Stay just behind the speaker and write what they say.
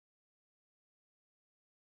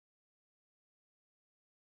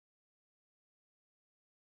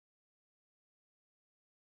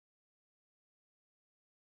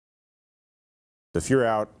If you're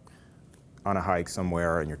out on a hike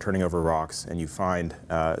somewhere and you're turning over rocks and you find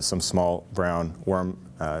some small brown worm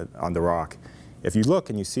on the rock, if you look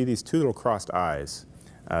and you see these two little crossed eyes,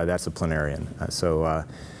 that's a planarian.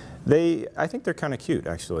 I think they're kind of cute,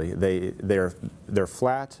 actually. They're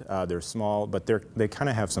flat, they're small, but they kind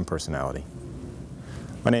of have some personality.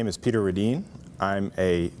 My name is Peter Reddien. I'm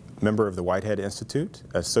a member of the Whitehead Institute,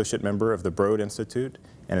 associate member of the Broad Institute,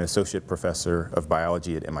 and an associate professor of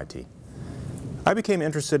biology at MIT. I became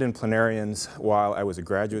interested in planarians while I was a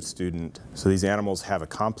graduate student. So these animals have a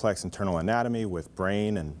complex internal anatomy with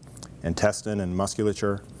brain and intestine and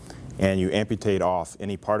musculature, and you amputate off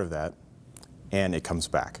any part of that and it comes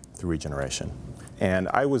back through regeneration. And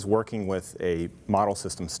I was working with a model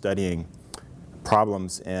system studying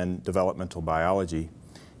problems in developmental biology,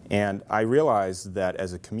 and I realized that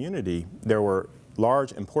as a community there were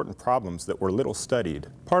large important problems that were little studied.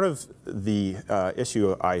 Part of the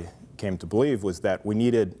issue I came to believe was that we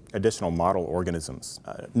needed additional model organisms.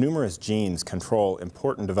 Numerous genes control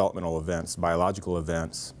important developmental events, biological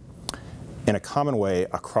events, in a common way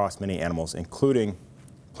across many animals, including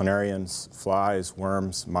planarians, flies,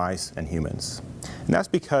 worms, mice, and humans. And that's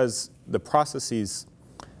because the processes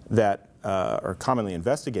that are commonly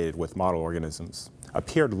investigated with model organisms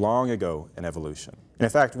appeared long ago in evolution. And in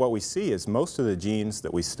fact, what we see is most of the genes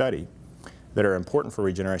that we study that are important for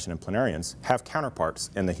regeneration in planarians have counterparts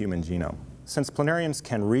in the human genome. Since planarians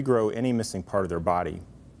can regrow any missing part of their body,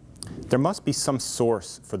 there must be some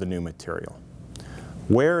source for the new material.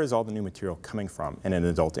 Where is all the new material coming from in an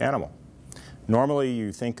adult animal? Normally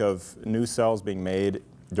you think of new cells being made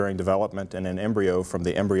during development in an embryo from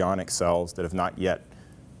the embryonic cells that have not yet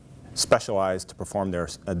specialized to perform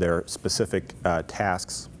their specific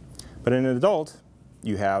tasks. But in an adult,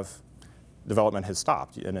 you have development has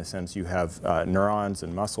stopped. In a sense, you have neurons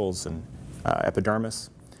and muscles and epidermis.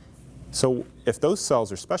 So if those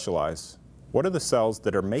cells are specialized, what are the cells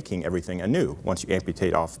that are making everything anew once you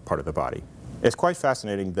amputate off part of the body? It's quite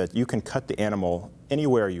fascinating that you can cut the animal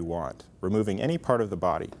anywhere you want, removing any part of the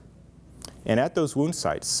body. And at those wound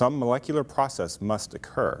sites, some molecular process must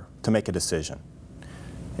occur to make a decision.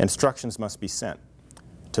 Instructions must be sent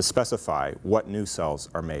to specify what new cells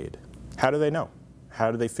are made. How do they know? How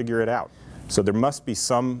do they figure it out? So there must be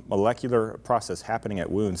some molecular process happening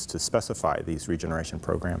at wounds to specify these regeneration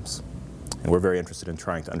programs. And we're very interested in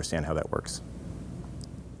trying to understand how that works.